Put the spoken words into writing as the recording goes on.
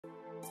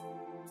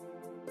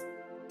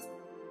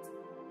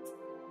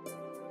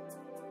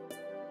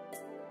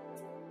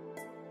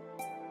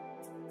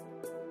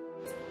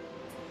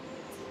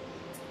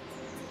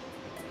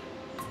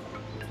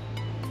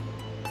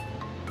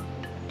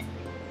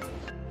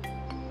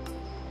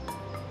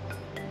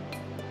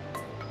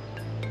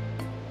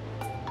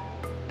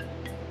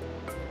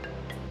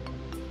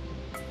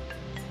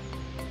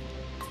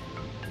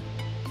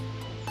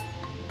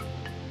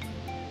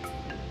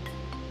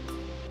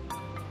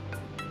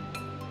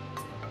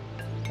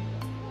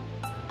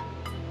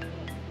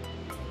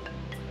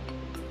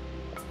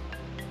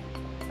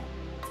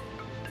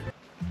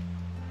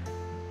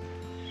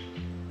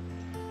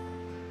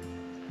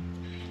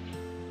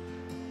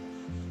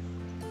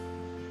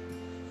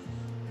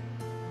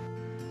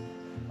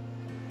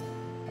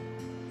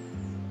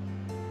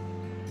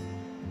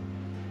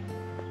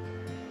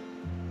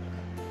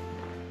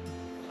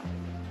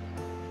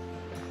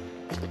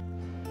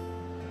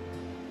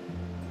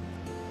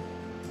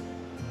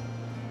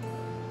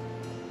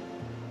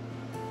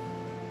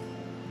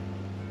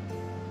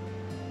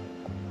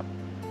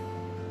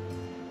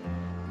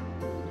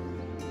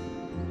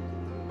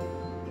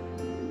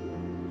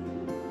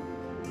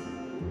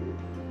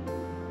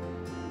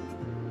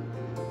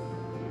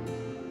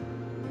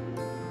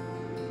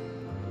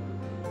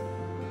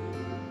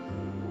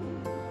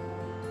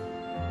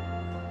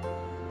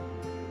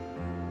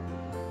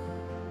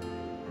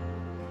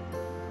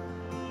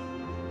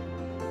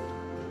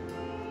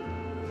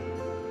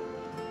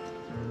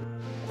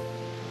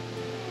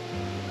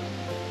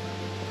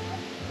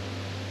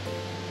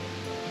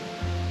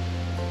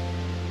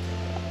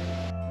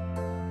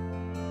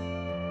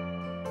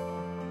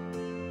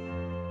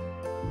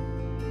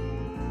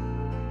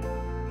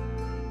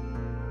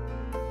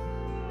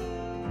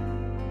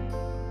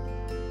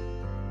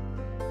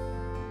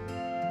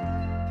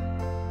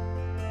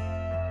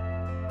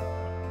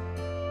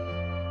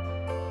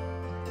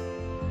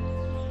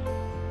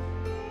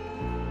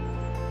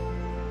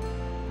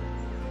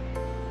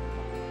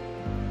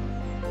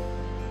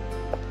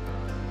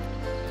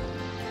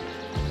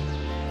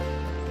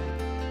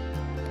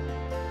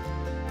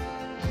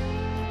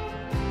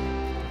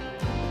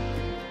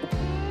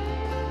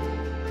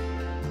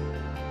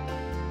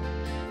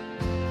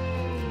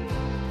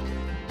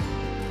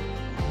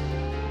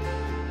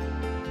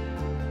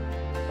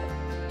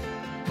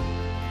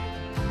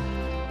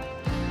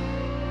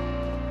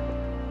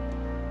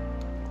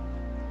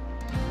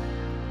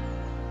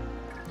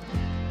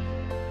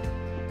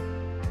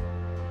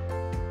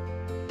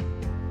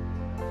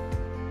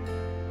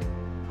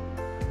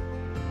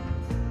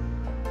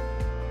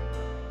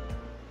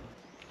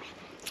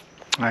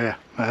Hiya,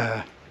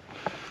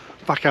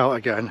 back out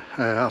again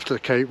after the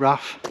Cape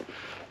Wrath,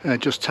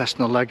 just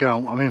testing the leg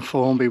out. I'm in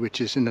Formby,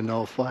 which is in the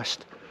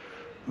northwest.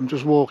 I'm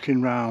just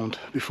walking round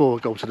before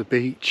I go to the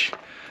beach,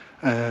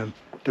 the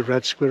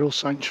Red Squirrel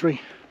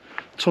Sanctuary.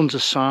 Tons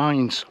of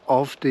signs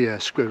of the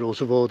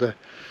squirrels, of all the,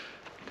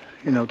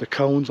 you know, the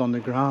cones on the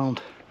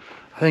ground.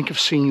 I think I've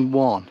seen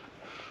one,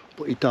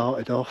 but he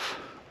darted off.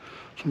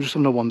 So I'm just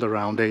on a wander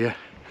around here,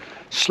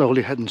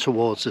 slowly heading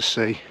towards the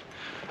sea,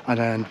 and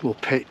then we'll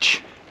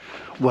pitch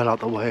well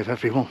out the way of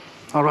everyone.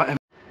 All right.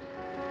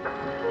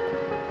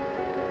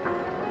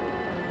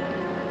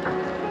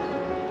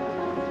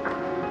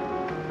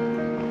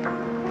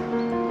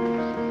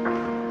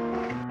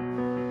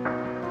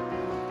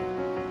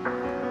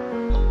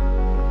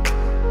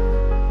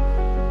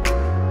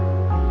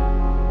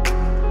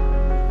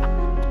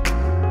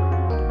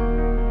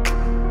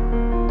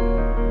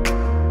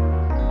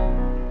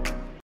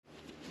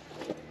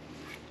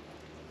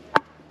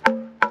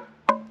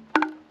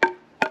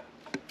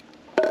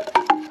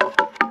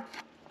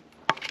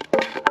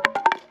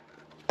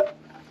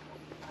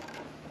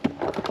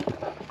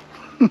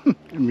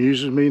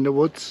 Amuses me in the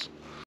woods.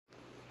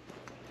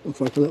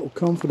 Looks like a little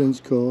confidence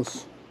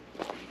course,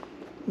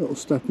 little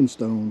stepping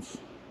stones.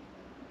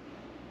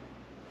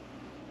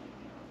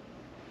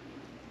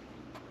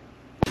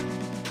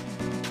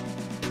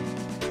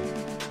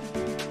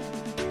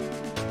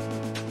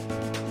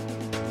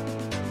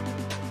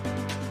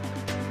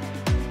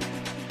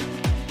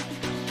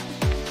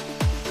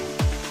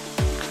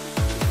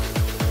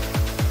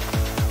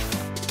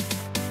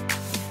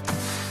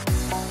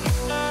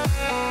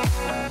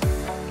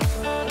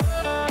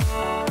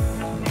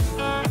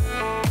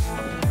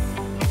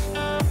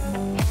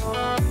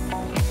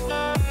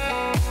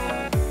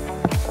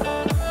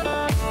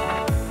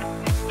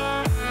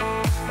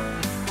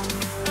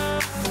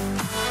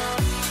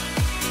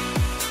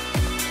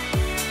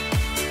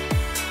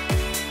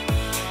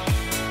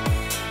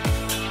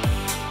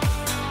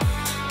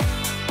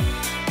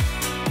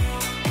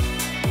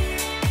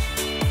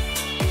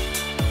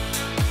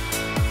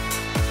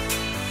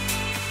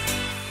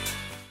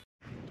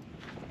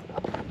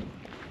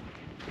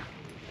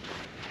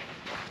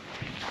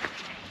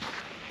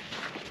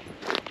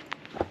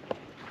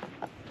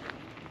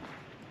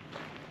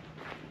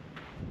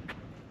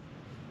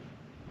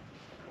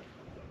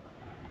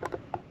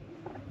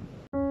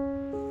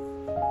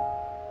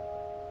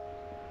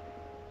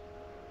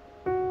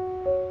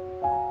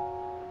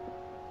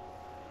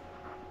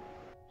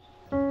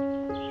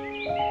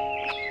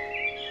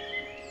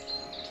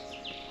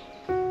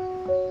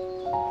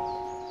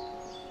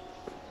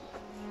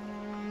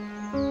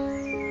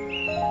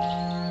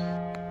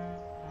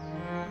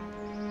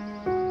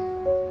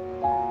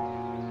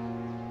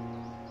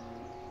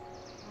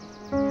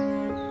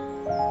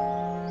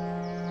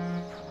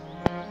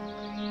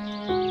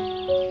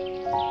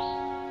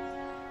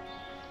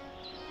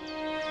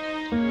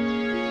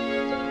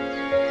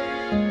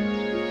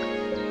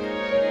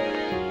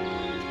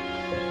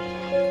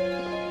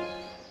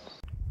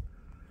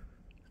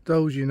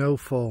 Those you know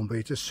Formby,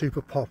 it's a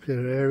super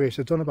popular area.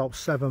 So I've done about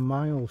 7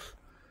 miles.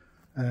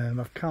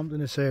 I've camped in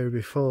this area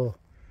before,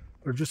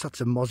 but I've just had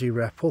to mozzie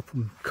rep up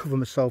and cover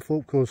myself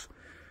up because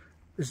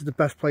this is the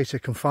best place I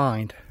can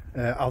find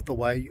out the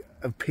way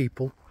of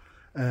people.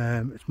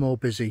 It's more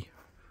busy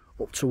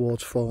up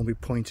towards Formby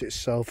Point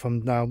itself.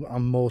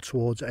 I'm more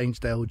towards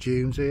Ainsdale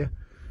Dunes here,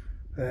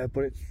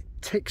 but it's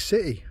tick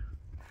city.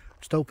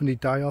 Just hoping they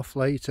die off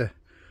later.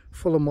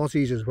 Full of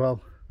mozzies as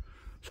well.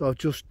 So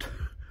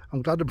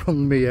I'm glad I brought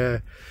me,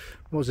 what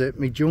was it,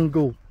 my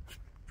jungle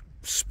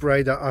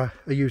spray that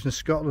I used in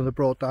Scotland. I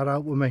brought that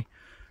out with me.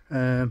 So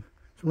I'm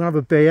gonna have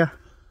a beer.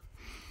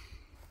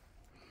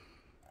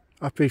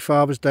 Happy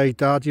Father's Day,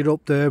 Dad. You're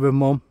up there with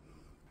Mum.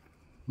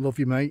 Love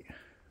you, mate.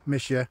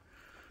 Miss you.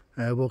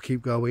 We'll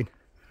keep going.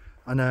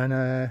 And then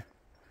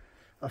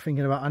I'm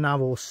thinking about an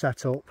hour we'll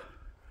set up,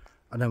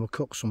 and then we'll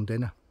cook some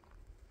dinner.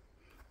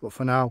 But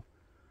for now,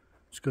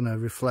 just gonna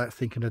reflect,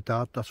 thinking of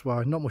Dad. That's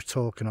why not much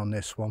talking on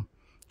this one.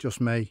 Just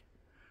me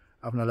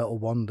having a little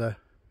wander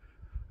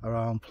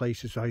around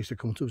places I used to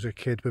come to as a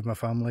kid with my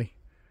family,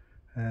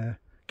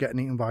 getting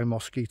eaten by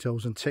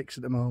mosquitoes and ticks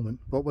at the moment,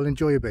 but we'll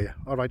enjoy a beer.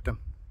 All right then.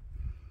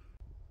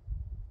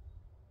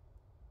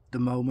 The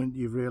moment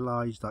you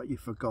realise that you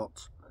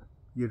forgot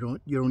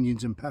your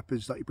onions and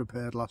peppers that you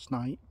prepared last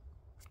night.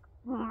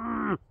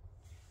 I've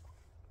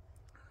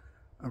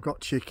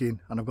got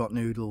chicken and I've got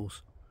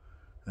noodles,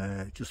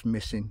 just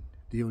missing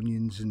the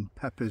onions and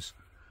peppers.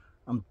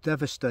 I'm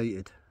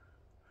devastated.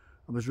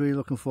 I was really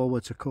looking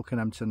forward to cooking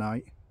them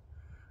tonight,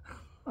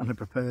 and I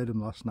prepared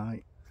them last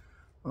night.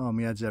 Oh,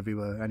 my head's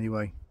everywhere.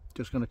 Anyway,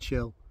 just going to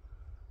chill,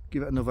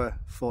 give it another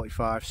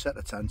 45, set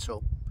the tent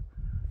up,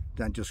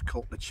 then just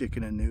cook the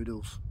chicken and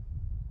noodles.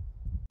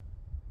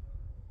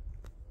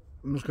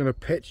 I'm just going to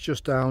pitch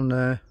just down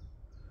there,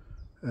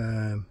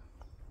 and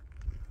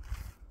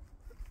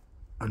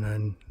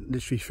then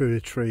literally through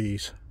the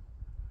trees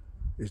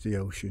is the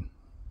ocean.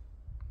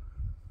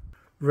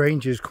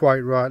 Range is quite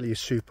rightly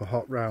super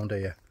hot round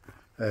here.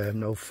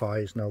 No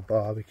fires, no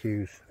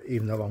barbecues,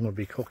 even though I'm going to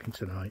be cooking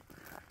tonight.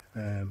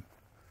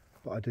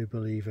 But I do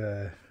believe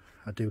I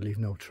do leave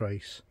no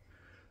trace.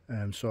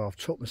 So I've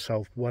took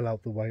myself well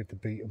out the way of the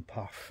beaten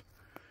path,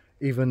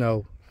 even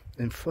though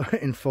in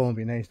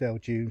Formby and Ainsdale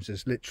Dunes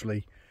there's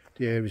literally,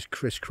 the area is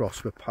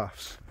crisscrossed with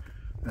paths.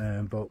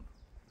 But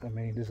I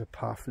mean, there's a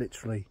path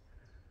literally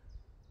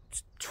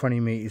 20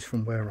 metres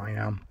from where I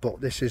am,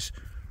 but this is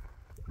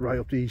right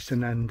up the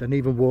eastern end. And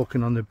even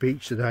walking on the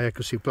beach today, I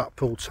could see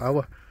Blackpool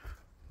Tower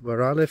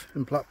where I live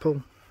in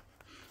Blackpool.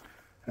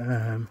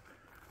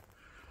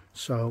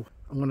 So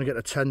I'm going to get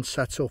a tent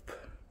set up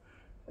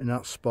in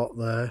that spot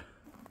there.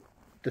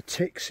 The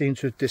ticks seem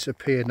to have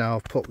disappeared now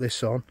I've put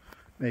this on,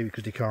 maybe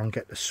because they can't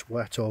get the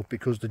sweat, or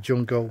because the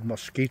jungle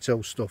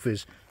mosquito stuff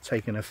is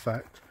taking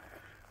effect.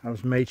 I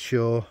was made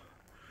sure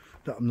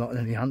that I'm not in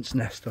any ant's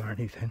nest or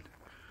anything.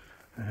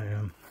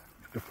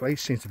 The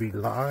place seems to be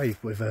live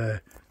with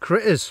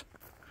critters.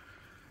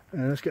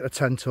 Let's get the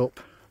tent up,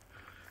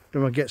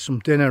 then we'll get some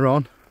dinner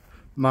on,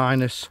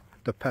 minus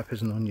the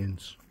peppers and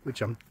onions,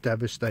 which I'm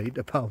devastated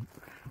about,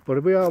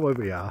 but we are where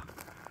we are.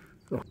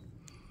 So,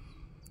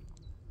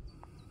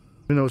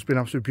 you know, it's been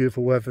absolutely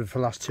beautiful weather for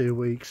the last 2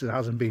 weeks. It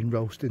hasn't been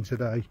roasting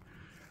today.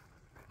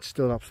 It's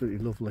still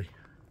absolutely lovely.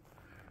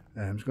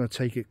 I'm just going to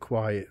take it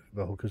quiet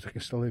though, because I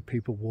can still hear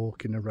people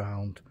walking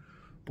around,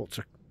 but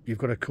you've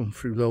got to come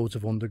through loads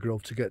of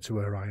undergrowth to get to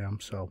where I am.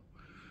 So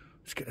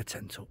let's get the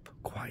tent up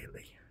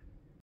quietly.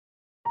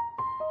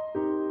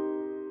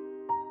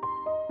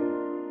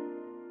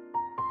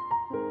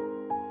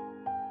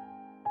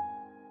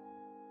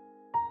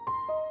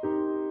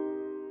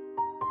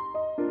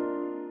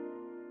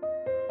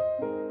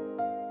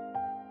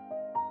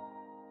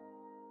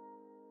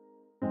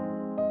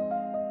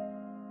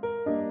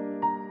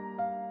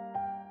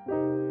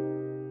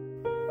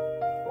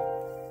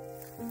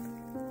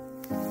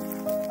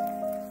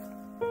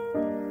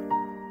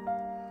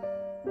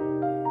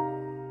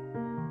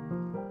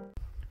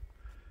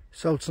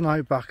 So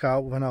tonight, back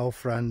out with an old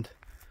friend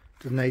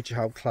to Nature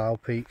House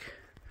Cloud Peak.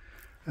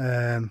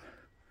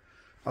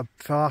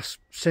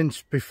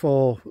 Since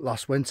before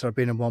last winter I've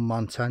been in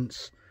one-man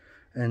tents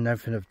and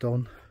everything I've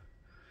done,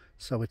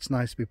 so it's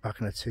nice to be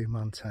back in a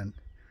two-man tent,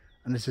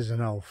 and this is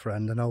an old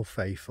friend, an old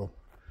faithful,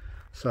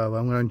 so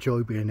I'm going to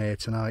enjoy being here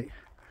tonight.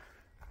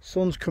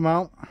 Sun's come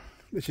out,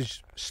 which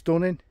is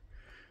stunning,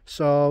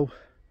 so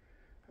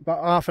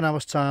about half an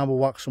hour's time we'll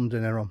whack some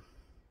dinner on,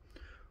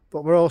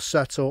 but we're all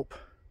set up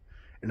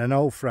in an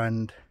old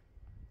friend.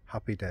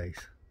 Happy days.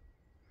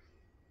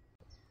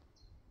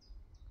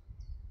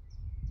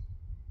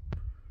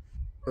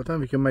 I don't know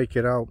if you can make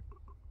it out,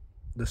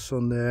 the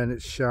sun there, and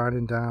it's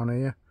shining down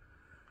here.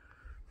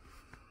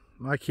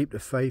 I keep the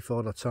faith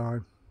all the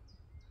time,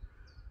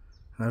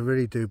 and I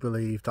really do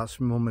believe that's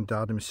my mum and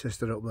dad and my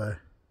sister up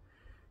there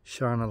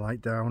shining a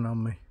light down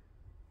on me.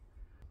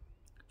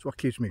 It's what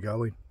keeps me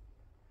going.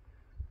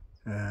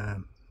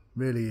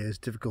 Really is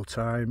difficult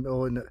time.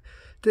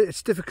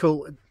 It's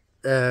difficult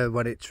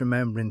when it's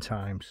remembering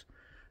times.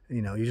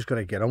 You know, you just got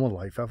to get on with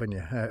life, haven't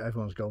you?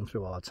 Everyone's going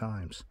through hard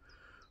times,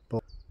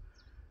 but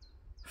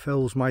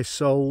fills my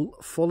soul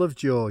full of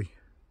joy.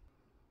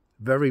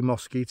 Very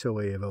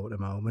mosquito-y though at the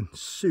moment,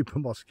 super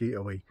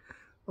mosquito-y.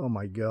 Oh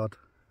my god.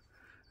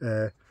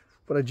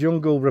 But a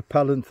jungle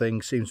repellent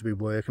thing seems to be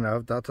working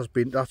out. That's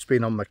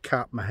been on my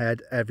cap, my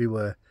head,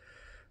 everywhere.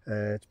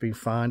 It's been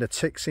fine. The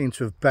ticks seem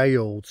to have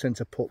bailed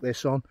since I put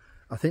this on.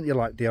 I think they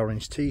like the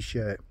orange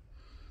t-shirt.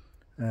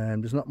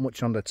 There's not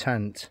much on the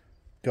tent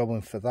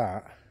going for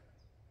that.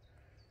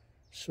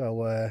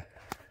 So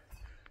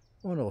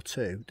one or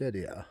two, there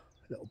they are,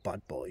 little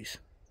bad boys.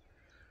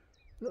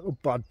 Little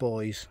bad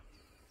boys.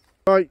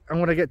 Right, I'm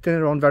going to get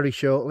dinner on very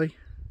shortly,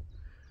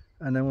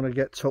 and then when I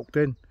get tucked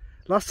in.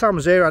 Last time I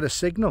was here I had a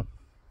signal,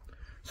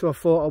 so I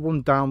thought I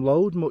wouldn't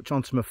download much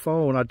onto my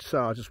phone. I'd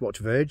just watch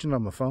Virgin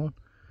on my phone.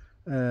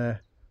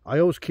 I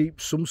always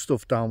keep some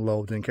stuff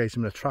downloaded in case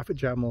I'm in a traffic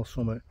jam or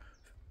something.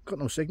 Got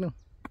no signal.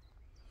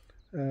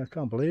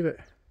 Can't believe it.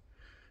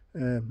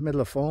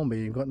 Middle of Formby,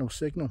 you've got no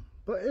signal.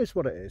 But it is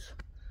what it is.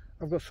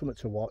 I've got something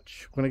to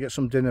watch. I'm going to get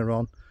some dinner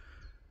on.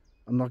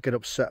 I'm not get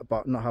upset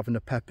about not having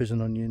the peppers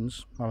and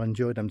onions. I'll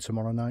enjoy them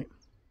tomorrow night.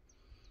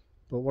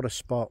 But what a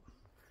spot.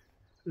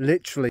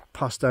 Literally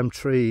past them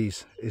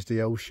trees is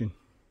the ocean.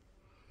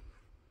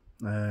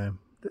 In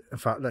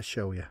fact, let's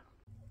show you.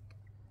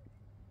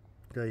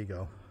 There you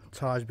go.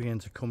 Tide's beginning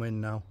to come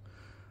in now.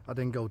 I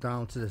didn't go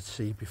down to the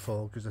sea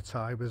before because the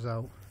tide was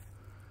out.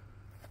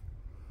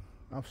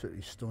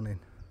 Absolutely stunning.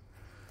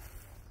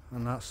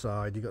 On that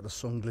side you got the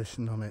sun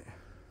glistening on it.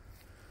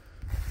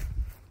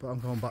 But I'm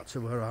going back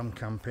to where I'm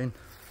camping.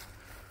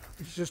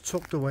 It's just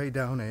tucked away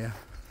down here.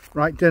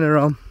 Right, dinner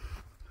on.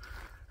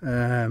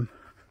 Then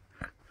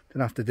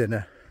after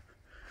dinner,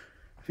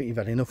 I think you've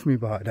had enough of me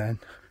by then.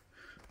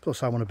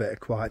 Plus I want a bit of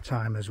quiet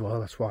time as well,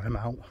 that's why I'm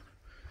out.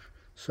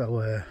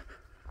 So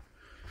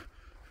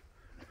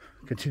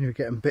continue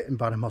getting bitten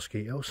by the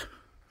mosquitoes,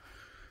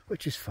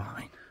 which is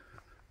fine.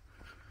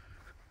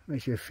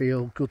 Makes you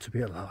feel good to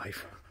be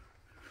alive.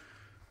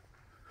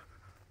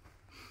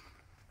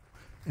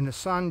 in the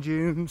sand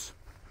dunes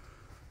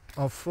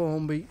of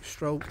Formby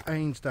stroke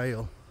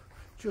Ainsdale,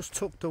 just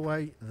tucked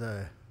away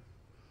there.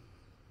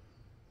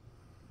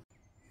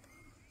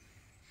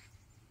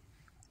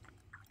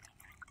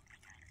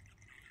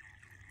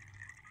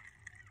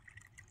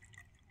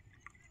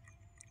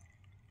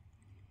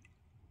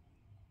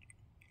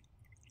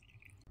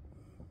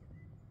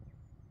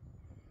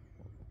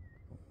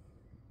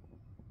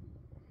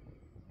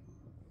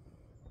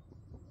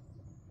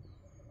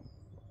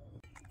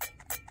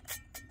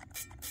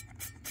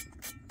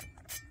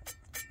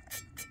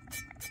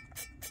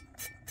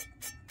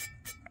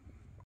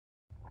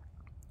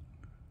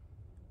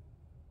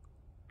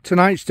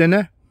 Tonight's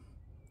dinner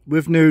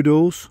with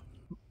noodles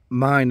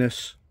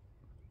minus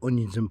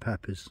onions and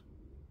peppers.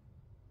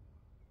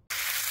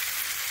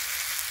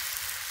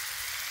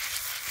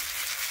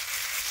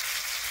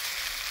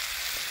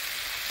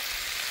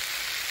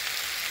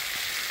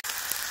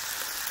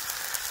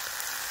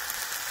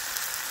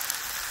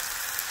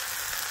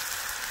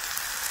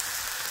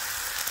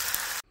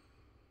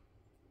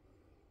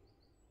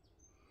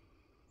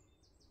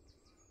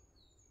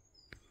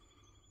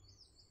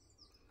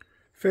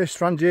 First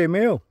Trangia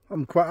meal,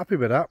 I'm quite happy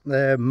with that,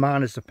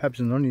 minus the peppers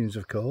and onions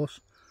of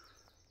course.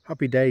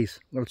 Happy days.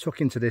 I'm going to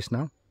tuck into this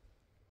now.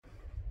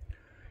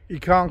 You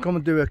can't come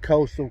and do a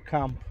coastal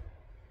camp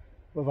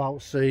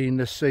without seeing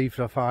the sea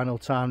for the final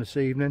time this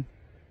evening.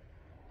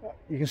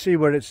 You can see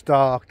where it's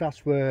dark,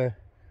 that's where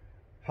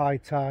high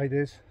tide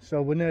is,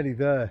 so we're nearly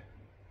there.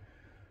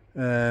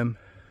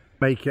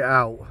 Make it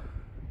out,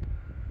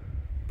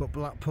 but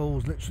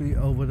Blackpool's literally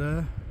over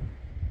there.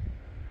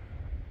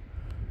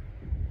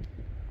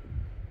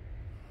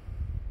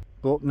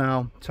 But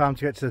now, time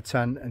to get to the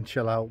tent and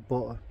chill out.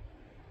 But,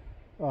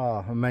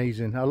 oh,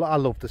 amazing. I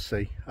love the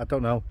sea. I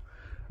don't know.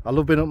 I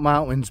love being up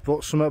mountains,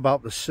 but something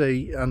about the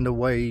sea and the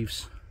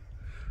waves.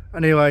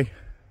 Anyway,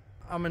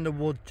 I'm in the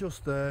wood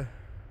just there.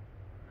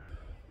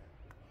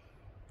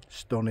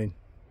 Stunning.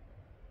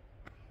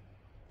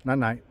 Night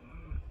night.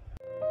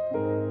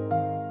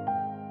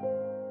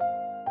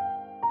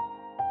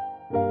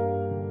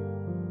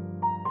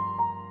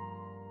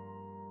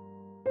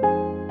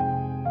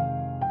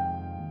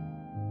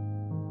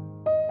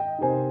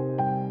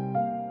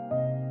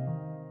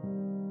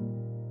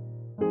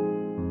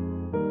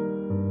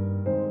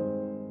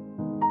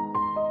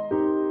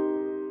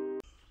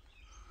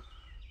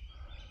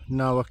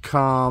 Now a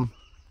calm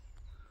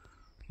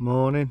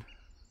morning.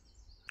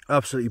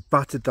 Absolutely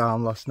battered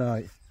down last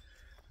night.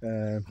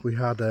 We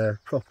had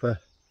proper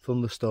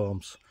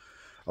thunderstorms.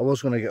 I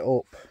was going to get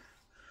up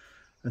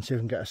and see if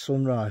I can get a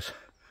sunrise,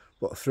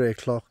 but at 3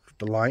 o'clock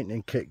the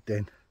lightning kicked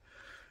in.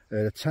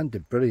 The tent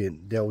did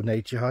brilliant, the old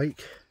nature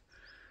hike,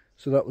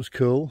 so that was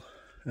cool.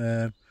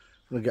 I'm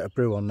going to get a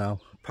brew on now,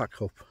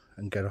 pack up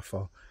and get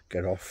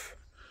off.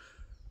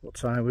 What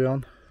time are we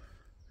on?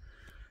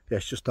 Yeah,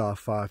 it's just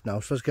 5:30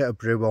 now, so let's get a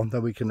brew on,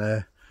 then we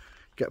can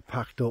get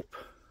packed up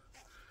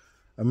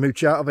and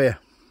mooch out of here.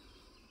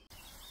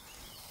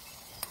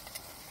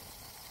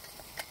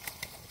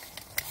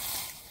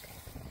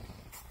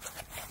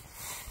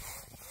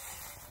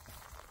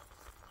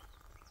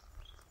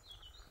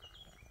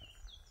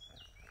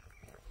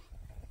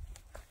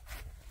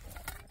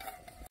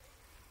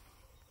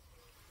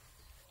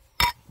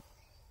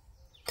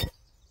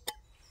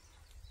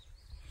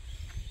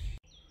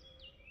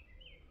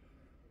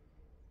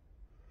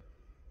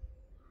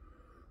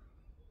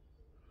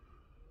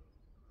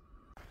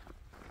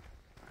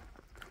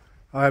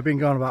 I've been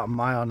going about a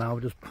mile now,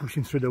 just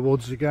pushing through the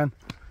woods again.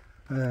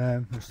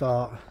 We'll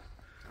start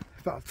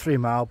about 3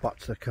 miles back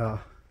to the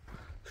car.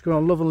 It's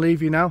going to love and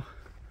leave you now.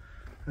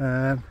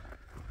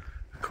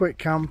 Quick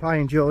camp, I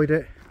enjoyed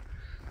it.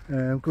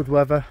 Good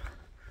weather,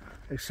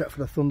 except for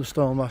the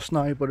thunderstorm last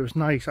night, but it was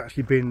nice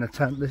actually being in the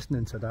tent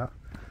listening to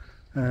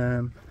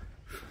that.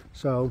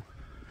 So,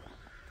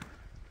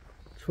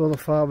 to all the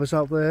farmers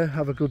out there,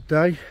 have a good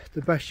day,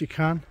 the best you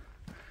can,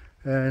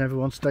 and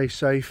everyone stay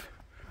safe,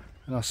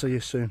 and I'll see you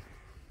soon.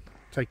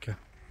 Take care.